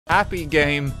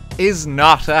RTGame is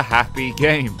not a happy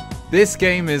game. This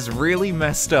game is really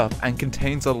messed up and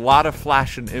contains a lot of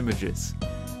flashing images.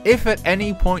 If at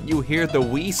any point you hear the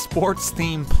Wii Sports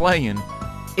theme playing,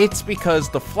 it's because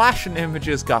the flashing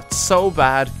images got so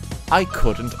bad I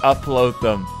couldn't upload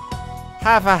them.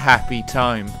 Have a happy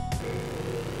time.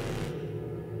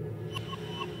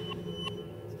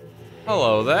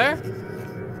 Hello there.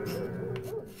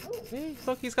 Hey,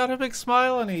 look, he's got a big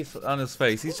smile on his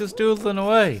face. He's just doodling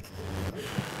away.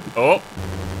 Oh.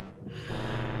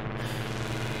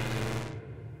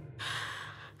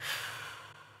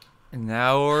 And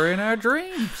now we're in our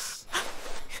dreams.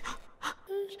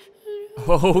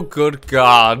 Oh, good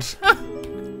God.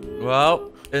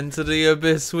 Well, into the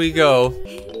abyss we go.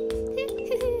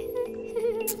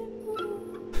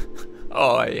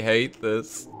 Oh, I hate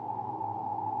this.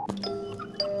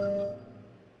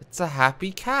 It's a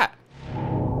happy cat.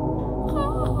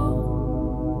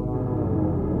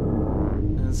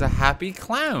 It's a happy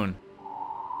clown.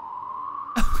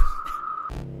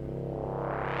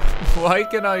 Why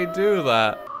can I do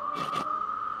that?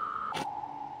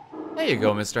 There you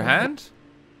go, Mr. Hand.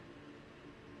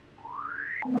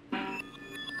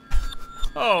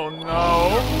 Oh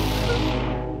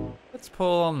no. Let's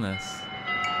pull on this.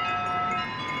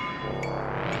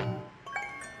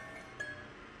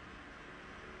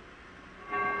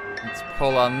 Let's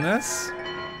pull on this.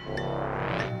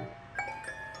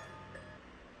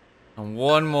 And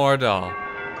one more doll.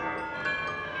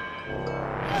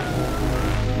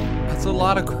 That's a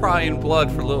lot of crying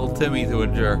blood for little Timmy to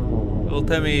endure. Little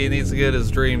Timmy needs to get his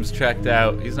dreams checked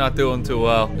out. He's not doing too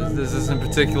well. This isn't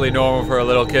particularly normal for a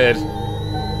little kid.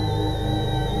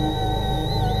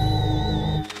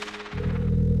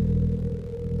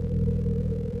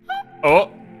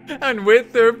 Oh, and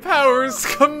with their powers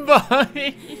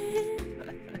combined.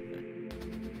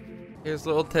 Here's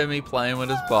little Timmy playing with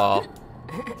his ball.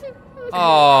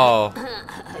 Oh.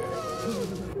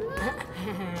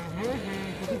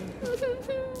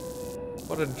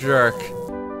 What a jerk.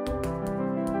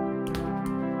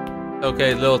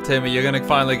 Okay, little Timmy, you're gonna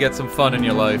finally get some fun in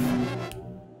your life.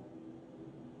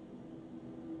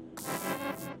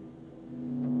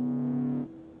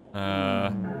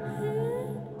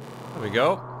 There we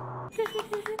go.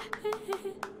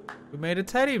 We made a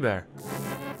teddy bear.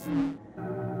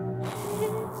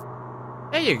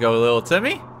 There you go, little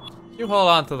Timmy. You hold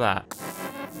on to that.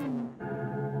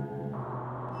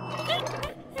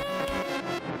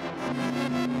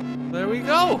 There we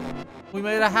go. We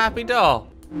made a happy doll.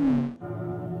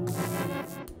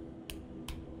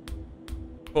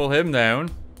 Pull him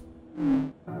down.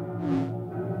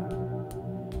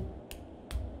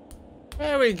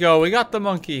 There we go. We got the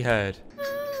monkey head.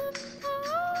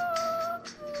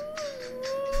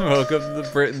 Welcome to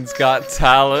Britain's Got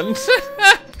Talent.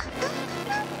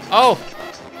 Oh,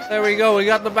 there we go. We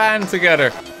got the band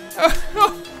together.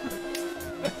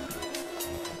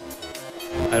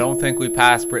 I don't think we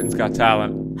passed Britain's Got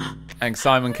Talent. I think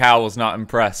Simon Cowell was not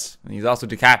impressed. And he's also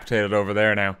decapitated over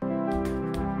there now.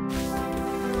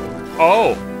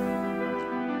 Oh!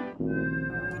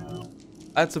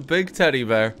 That's a big teddy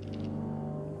bear.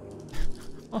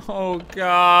 Oh,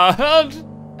 God.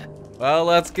 Well,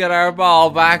 let's get our ball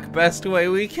back best way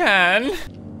we can.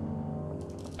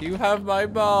 You have my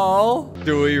ball.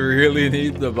 Do we really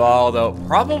need the ball, though?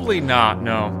 Probably not,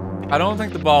 no. I don't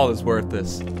think the ball is worth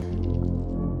this.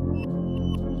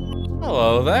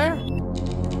 Hello there.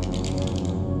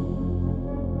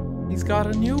 He's got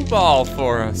a new ball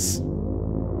for us.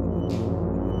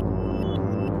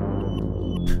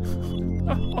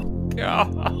 Oh,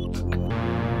 God.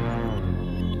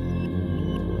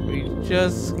 We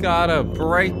just gotta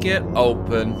break it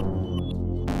open.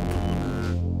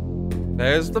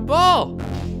 There's the ball.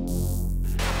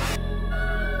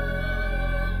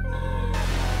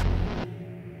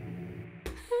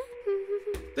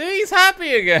 He's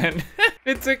happy again.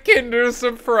 It's a Kinder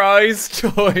Surprise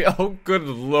toy. Oh, good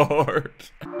Lord.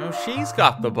 Oh, she's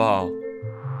got the ball.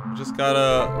 Just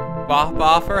gotta bop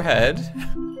off her head.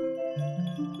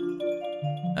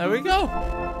 There we go.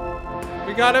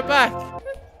 We got it back.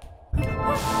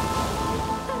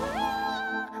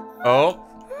 Oh.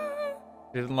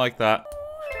 Didn't like that.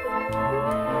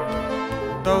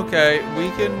 Okay, we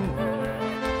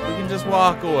can just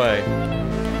walk away.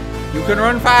 You can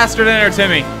run faster than her,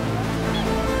 Timmy.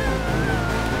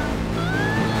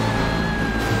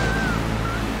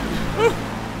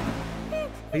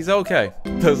 He's okay.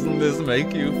 Doesn't this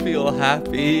make you feel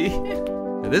happy?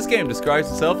 Now, this game describes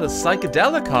itself as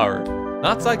psychedelic horror,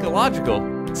 not psychological.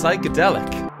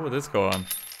 Psychedelic. What would this go on?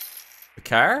 The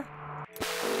car?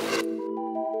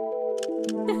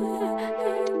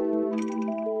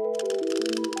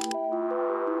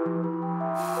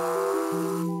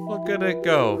 at it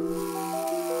go.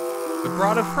 It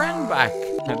brought a friend back.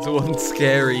 It's one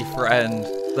scary friend.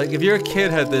 Like, if your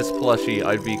kid had this plushie,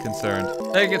 I'd be concerned.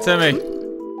 Take it, Timmy.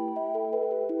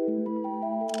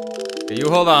 Okay, you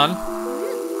hold on.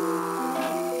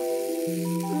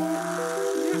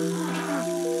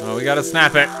 Oh, we gotta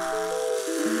snap it.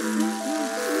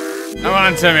 Come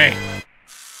on, Timmy.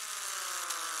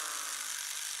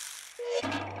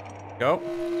 Go.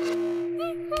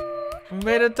 We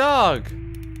made a dog.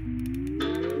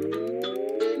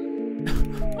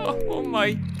 Oh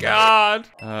my god.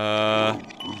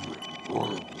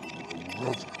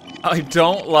 I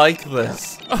don't like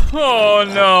this. Oh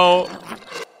no.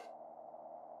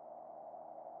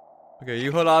 Okay,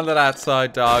 you hold on to that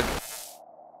side, dog.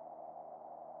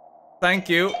 Thank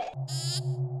you.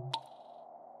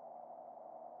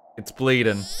 It's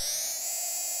bleeding.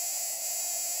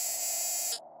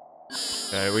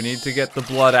 Okay, we need to get the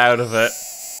blood out of it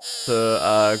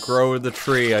to grow the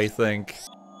tree, I think.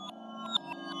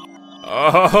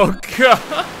 Oh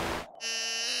god!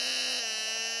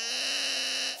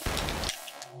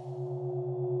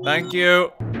 Thank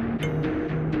you.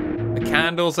 The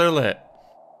candles are lit.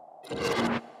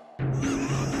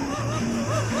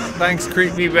 Thanks,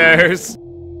 creepy bears.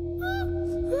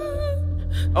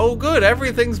 Oh good,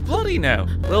 everything's bloody now.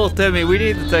 Little Timmy, we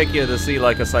need to take you to see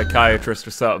like a psychiatrist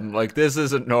or something. Like, this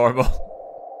isn't normal.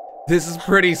 This is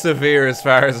pretty severe as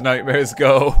far as nightmares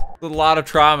go. A lot of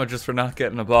trauma just for not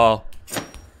getting a ball.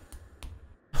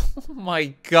 Oh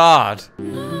my god.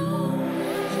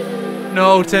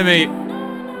 No, Timmy.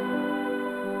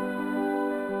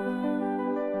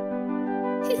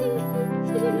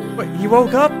 Wait, he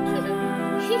woke up?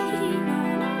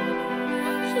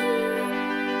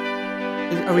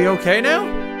 Are we okay now?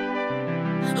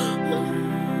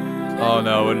 Oh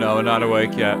no, no, we're not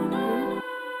awake yet.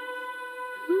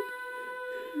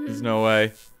 There's no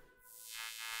way.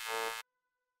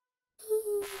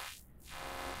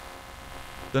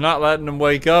 They're not letting him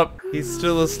wake up. He's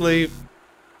still asleep.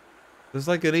 There's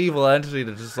like an evil entity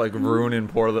that's just like ruining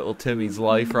poor little Timmy's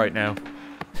life right now.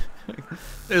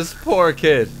 This poor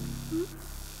kid.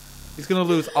 He's gonna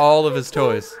lose all of his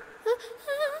toys.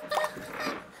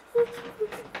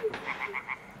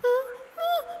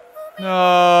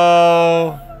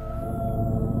 No.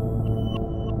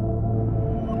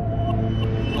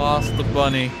 Lost the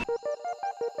bunny.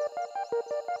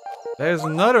 There's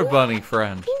another bunny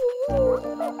friend.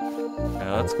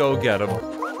 Yeah, let's go get him.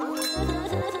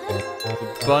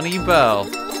 The Bunny Belle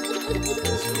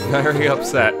is very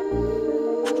upset.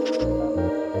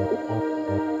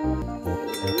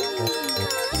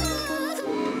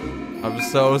 I'm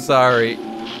so sorry.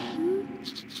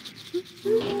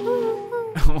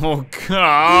 Oh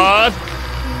god!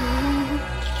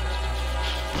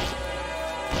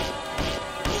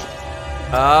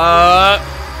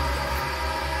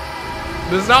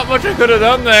 There's not much I could have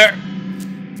done there.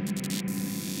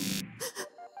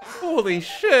 Holy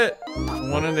shit.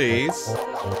 One of these.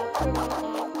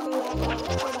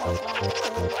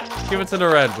 Give it to the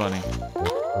red bunny.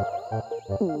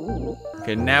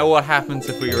 Okay, now what happens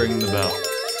if we ring the bell?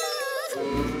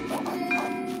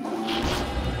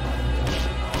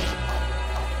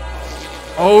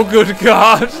 Oh, good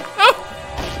god!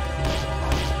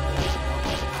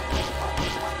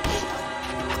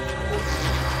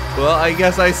 Well, I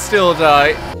guess I still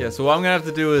die. Yeah, so what I'm gonna have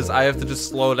to do is I have to just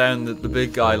slow down the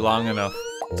big guy long enough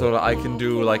so that I can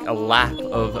do like a lap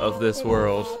of this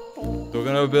world. So we're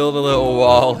gonna build a little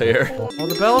wall here. Oh,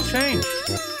 the bell changed.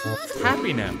 It's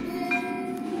happy now.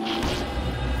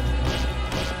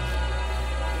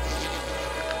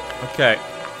 Okay.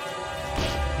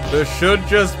 There should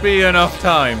just be enough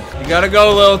time. You gotta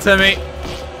go, little Timmy.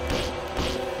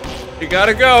 You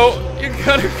gotta go. You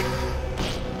gotta go.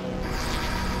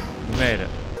 We made it.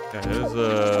 Okay, there's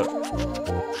a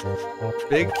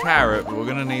big carrot, but we're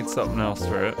gonna need something else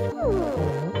for it.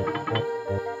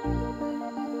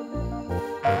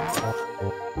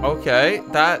 Okay,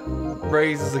 that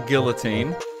raises a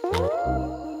guillotine.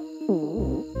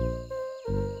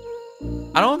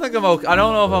 I don't think I'm okay. I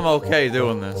don't know if I'm okay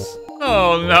doing this.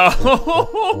 Oh no!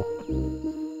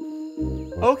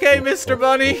 Okay, Mr.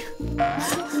 Bunny.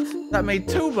 That made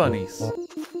 2 bunnies.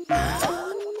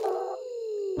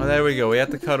 Oh, there we go. We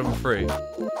have to cut them free.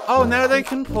 Oh, now they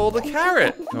can pull the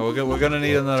carrot. No, we're gonna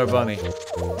need another bunny.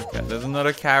 Okay, there's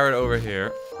another carrot over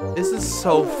here. This is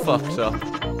so fucked up.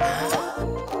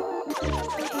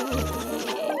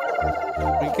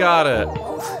 We got it.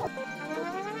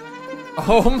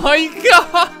 Oh my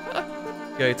god!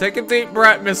 Okay, take a deep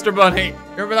breath, Mr. Bunny.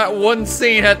 Remember that one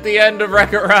scene at the end of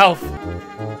Wreck-It Ralph?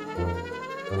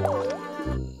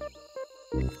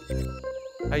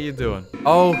 How you doing?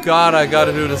 Oh god, I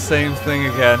gotta do the same thing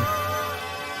again.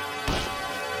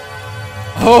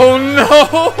 Oh no!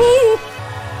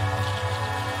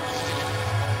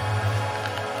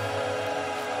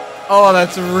 Oh,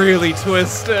 that's really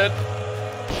twisted.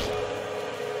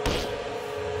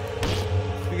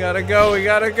 We gotta go, we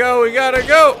gotta go, we gotta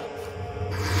go!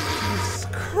 Jesus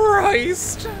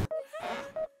Christ!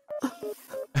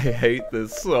 I hate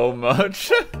this so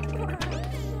much.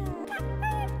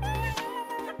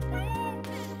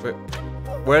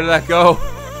 Where did that go?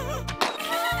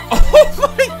 Oh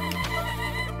my!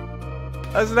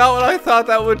 That's not what I thought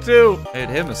that would do. Made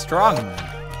him a strong man.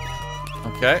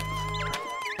 Okay.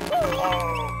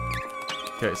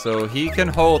 Okay, so he can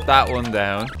hold that one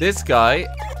down. This guy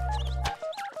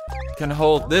can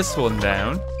hold this one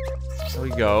down. There we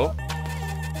go.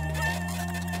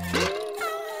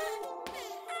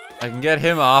 I can get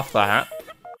him off that.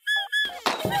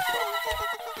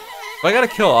 I gotta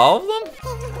kill all of them?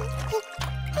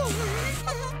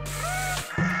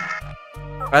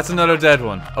 That's another dead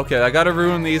one. Okay, I gotta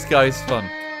ruin these guys' fun.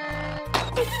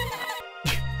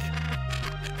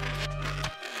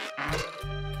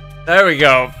 There we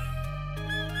go.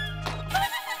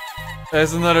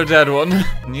 There's another dead one.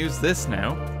 Can use this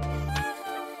now.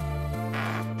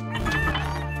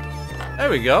 There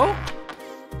we go.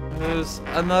 There's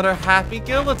another happy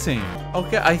guillotine.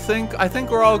 Okay, I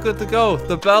think we're all good to go.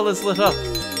 The bell is lit up.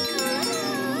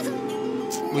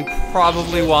 We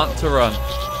probably want to run.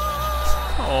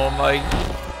 Oh my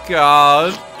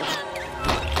god.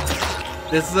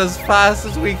 This is as fast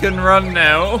as we can run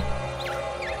now.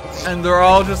 And they're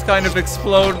all just kind of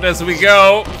exploding as we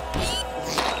go.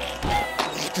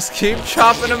 Just keep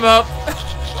chopping them up.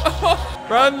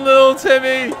 Run, little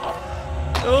Timmy.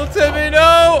 Little Timmy,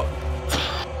 no.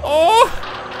 Oh.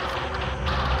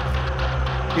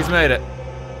 He's made it.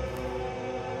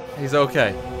 He's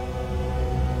okay.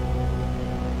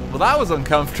 Well, that was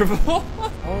uncomfortable.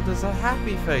 Oh, there's a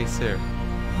happy face here.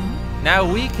 Now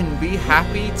we can be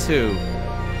happy too.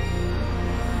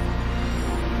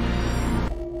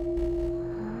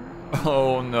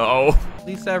 Oh no. At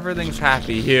least everything's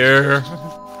happy here.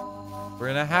 We're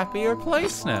in a happier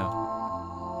place now.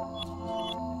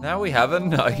 Now we have a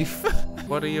knife.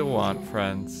 What do you want,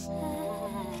 friends?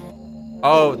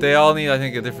 Oh, they all need, I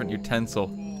think, a different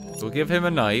utensil. We'll give him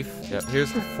a knife. Yep,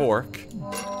 here's the fork.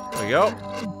 There we go.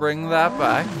 Bring that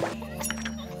back.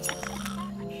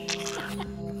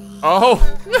 Oh!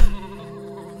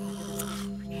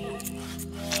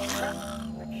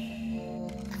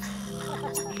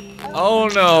 Oh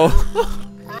no!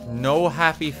 No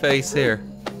happy face here.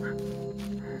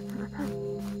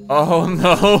 Oh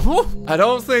no! I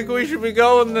don't think we should be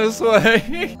going this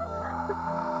way.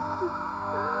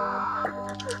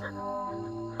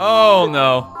 Oh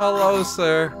no. Hello,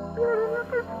 sir.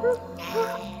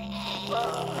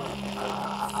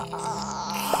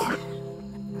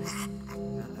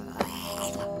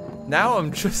 Now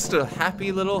I'm just a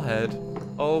happy little head.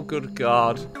 Oh, good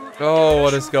God. Oh,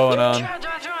 what is going on?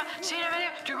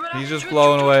 He's just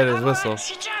blowing away at his whistle.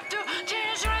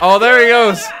 Oh, there he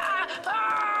goes.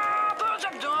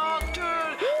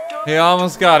 He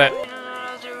almost got it.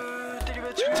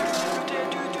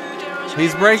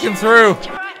 He's breaking through.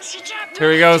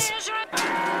 Here he goes.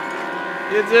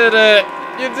 You did it.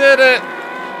 You did it.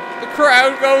 The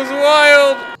crowd goes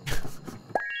wild.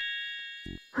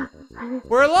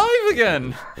 We're alive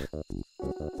again.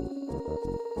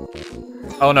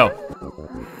 Oh no.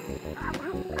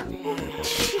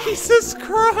 Jesus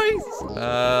Christ.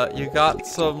 You got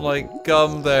some like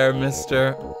gum there,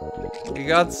 mister. You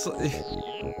got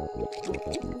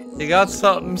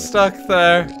something stuck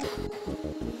there.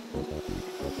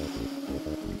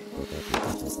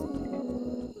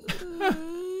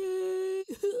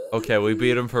 Okay, we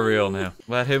beat him for real now.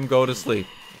 Let him go to sleep.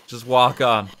 Just walk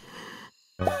on.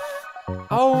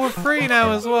 Oh, we're free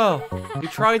now as well. He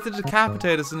tried to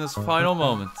decapitate us in his final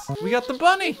moments. We got the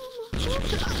bunny.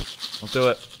 Don't do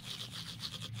it.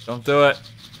 Don't do it.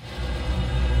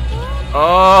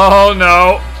 Oh,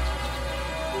 no.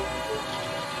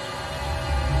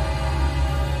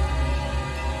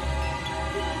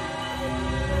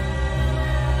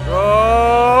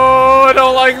 Oh, I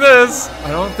don't like this.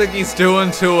 I don't think he's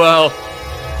doing too well.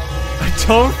 I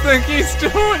don't think he's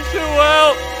doing too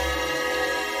well.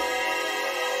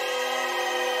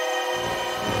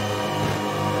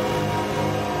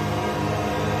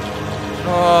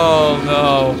 Oh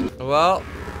no. Well,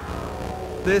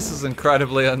 this is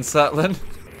incredibly unsettling.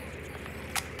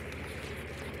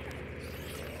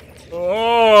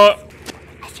 Oh.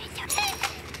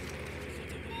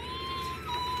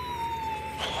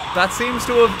 That seems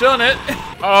to have done it.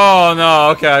 Oh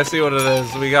no, okay, I see what it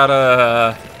is. We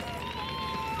gotta,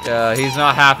 yeah, he's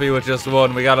not happy with just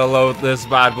one. We gotta load this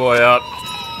bad boy up.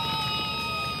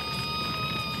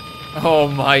 Oh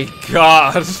my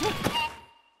god.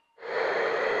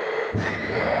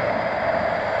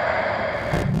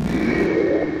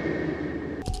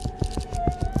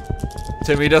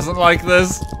 Timmy doesn't like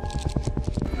this.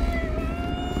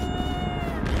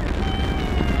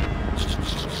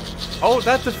 Oh,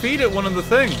 that defeated one of the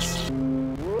things.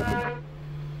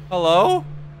 Hello?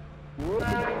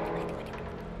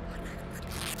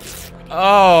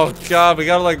 Oh god, we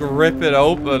gotta like rip it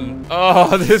open.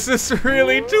 Oh, this is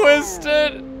really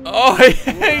twisted. Oh, I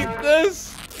hate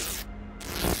this.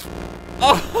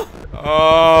 Oh,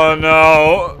 oh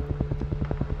no.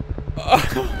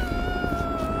 Oh.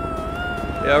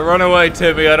 Yeah, run away,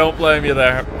 Timmy. I don't blame you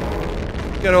there.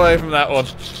 Get away from that one.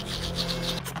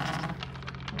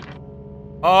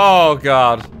 Oh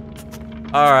god.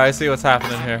 Alright, I see what's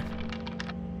happening here.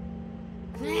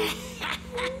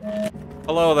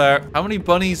 Hello there. How many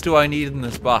bunnies do I need in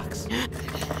this box?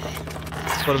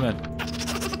 Let's put them in.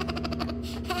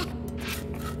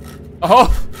 Oh!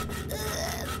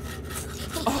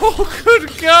 Oh,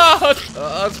 good god!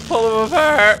 Let's pull them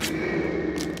apart.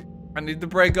 I need to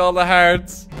break all the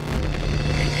hearts.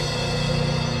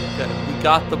 Okay, we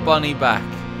got the bunny back.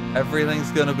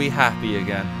 Everything's gonna be happy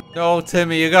again. No,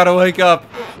 Timmy, you gotta wake up.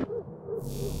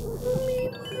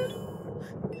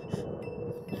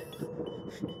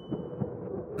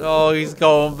 Oh, he's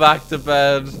going back to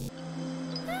bed.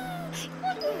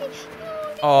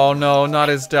 Oh no, not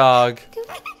his dog.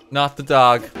 Not the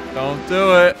dog. Don't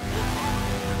do it.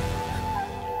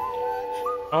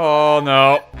 Oh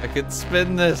no. I could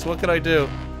spin this. What could I do?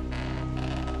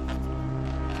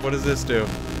 What does this do?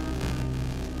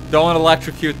 Don't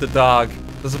electrocute the dog.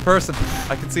 There's a person.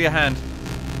 I can see a hand.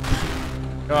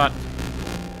 Come on.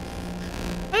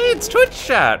 Hey, it's Twitch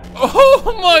chat.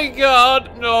 Oh my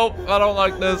god. No, I don't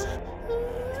like this.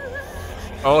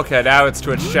 Okay, now it's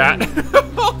Twitch chat.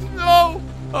 Oh no.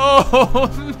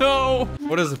 Oh no.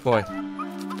 What is it, boy?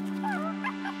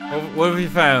 What have you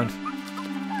found?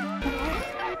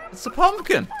 It's a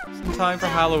pumpkin. It's time for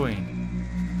Halloween.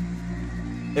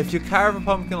 If you carve a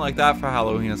pumpkin like that for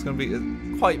Halloween, it's gonna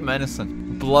be quite menacing.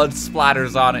 Blood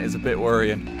splatters on it is a bit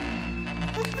worrying.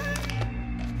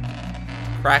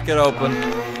 Crack it open.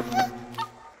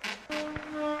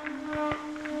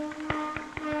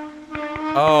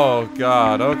 Oh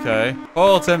god, okay.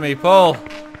 Pull, Timmy, pull.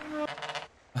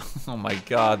 Oh my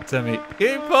god, Timmy.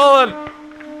 Keep pulling.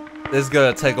 This is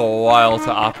gonna take a while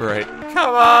to operate.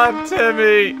 Come on,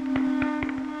 Timmy.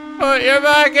 Put your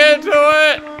back into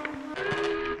it.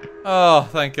 Oh,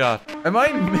 thank god. Am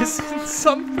I missing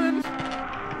something?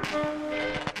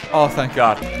 Oh, thank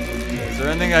god. Is there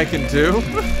anything I can do?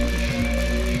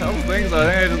 I don't think so. I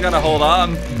think I just gotta hold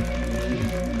on.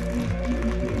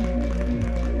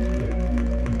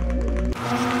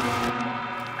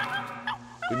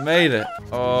 We made it.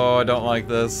 Oh, I don't like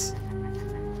this.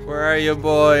 Where are you,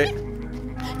 boy?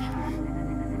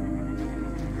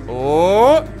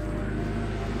 Oh!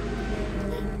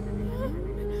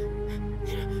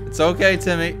 It's okay,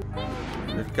 Timmy.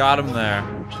 We've got him there.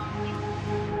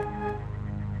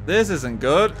 This isn't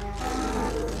good,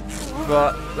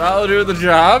 but that'll do the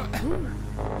job.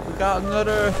 We got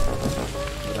another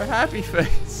happy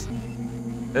face.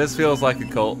 This feels like a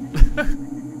cult.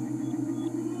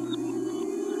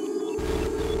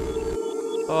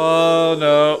 Oh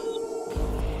no.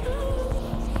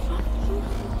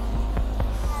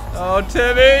 Oh,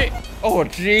 Timmy. Oh,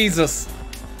 Jesus.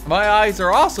 My eyes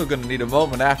are also gonna need a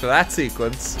moment after that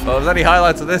sequence. Well, if there's any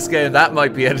highlights of this game, that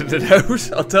might be edited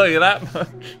out. I'll tell you that much.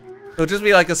 It'll just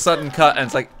be like a sudden cut and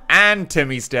it's like, and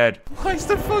Timmy's dead. Why is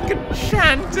there fucking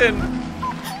chanting?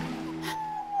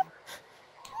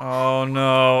 Oh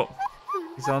no.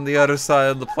 He's on the other side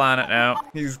of the planet now.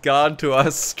 He's gone to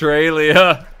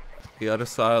Australia. The other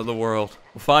side of the world.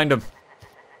 We'll find him.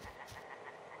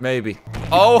 Maybe.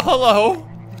 Oh, hello.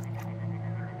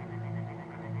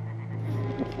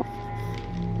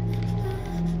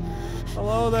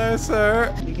 Hello there,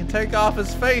 sir. He can take off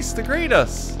his face to greet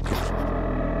us.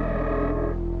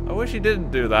 I wish he didn't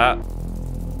do that.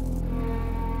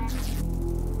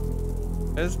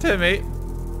 There's Timmy.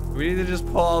 We need to just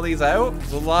pull all these out.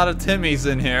 There's a lot of Timmys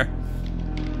in here.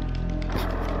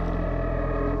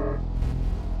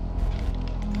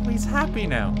 Oh, he's happy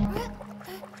now.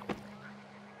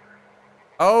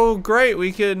 Oh, great.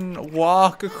 We can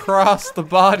walk across the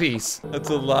bodies. That's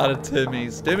a lot of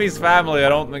Timmys. Timmy's family, I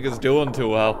don't think, is doing too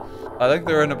well. I think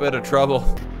they're in a bit of trouble.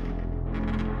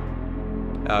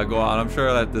 Go on. I'm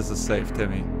sure that this is safe,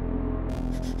 Timmy.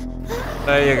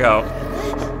 There you go.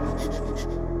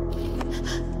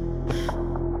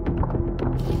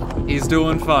 He's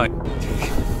doing fine.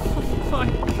 Oh my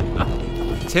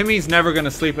god. Timmy's never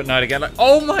gonna sleep at night again. Like,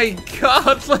 oh my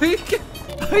god, like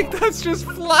that's just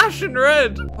flashing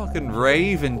red. Fucking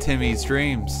rave in Timmy's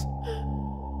dreams.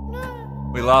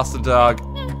 We lost the dog.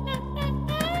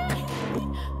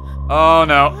 Oh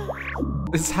no.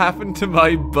 This happened to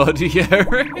my buddy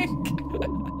Eric.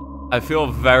 I feel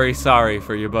very sorry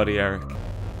for your buddy Eric.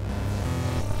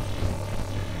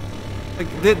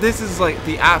 Like, this is like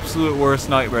the absolute worst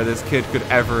nightmare this kid could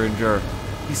ever endure.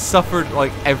 He suffered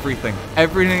like everything.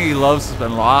 Everything he loves has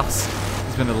been lost.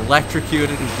 He's been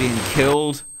electrocuted, he's being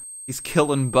killed. He's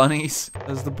killing bunnies.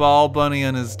 There's the ball bunny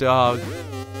and his dog.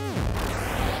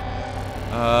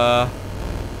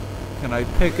 Can I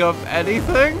pick up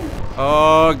anything?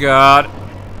 Oh god.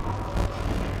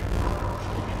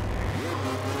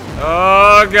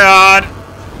 Oh god.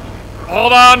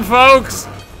 Hold on, folks.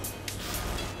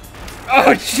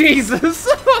 Oh Jesus.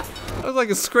 That was like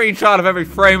a screenshot of every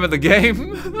frame of the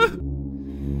game.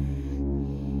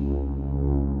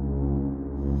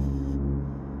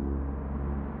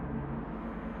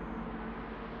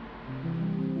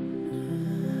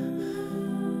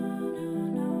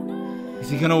 Is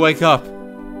he gonna wake up?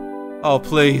 Oh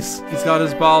please. He's got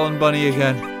his ball and bunny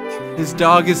again. His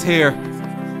dog is here.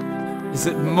 Is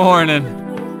it morning?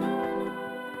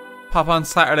 Pop on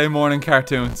Saturday morning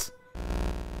cartoons.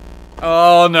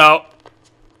 Oh no.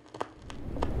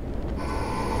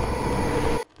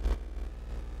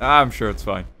 I'm sure it's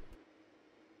fine.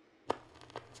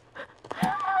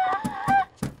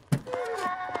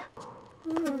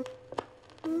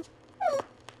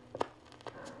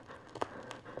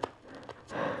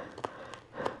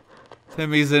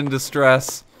 Timmy's in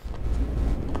distress.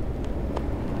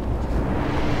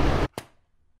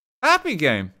 Happy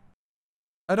game.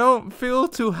 I don't feel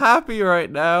too happy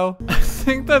right now. I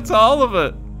think that's all of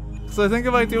it. So I think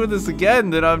if I do this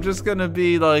again, then I'm just gonna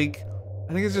be like,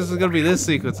 I think it's just gonna be this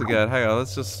sequence again. Hang on,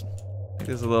 let's just make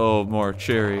this a little more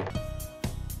cheery.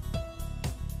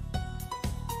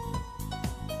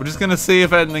 We're just gonna see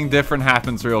if anything different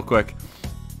happens real quick.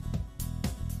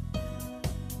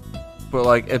 But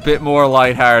like a bit more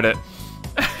lighthearted.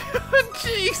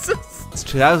 Jesus! It's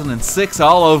 2006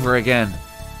 all over again.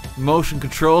 Motion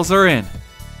controls are in.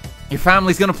 Your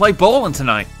family's gonna play bowling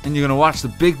tonight, and you're gonna watch the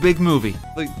big movie.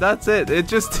 Like that's it. It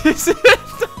just is it.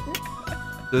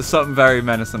 There's something very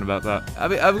menacing about that. I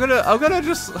mean, I'm gonna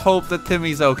just hope that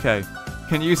Timmy's okay.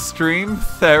 Can you stream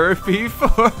therapy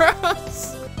for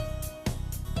us?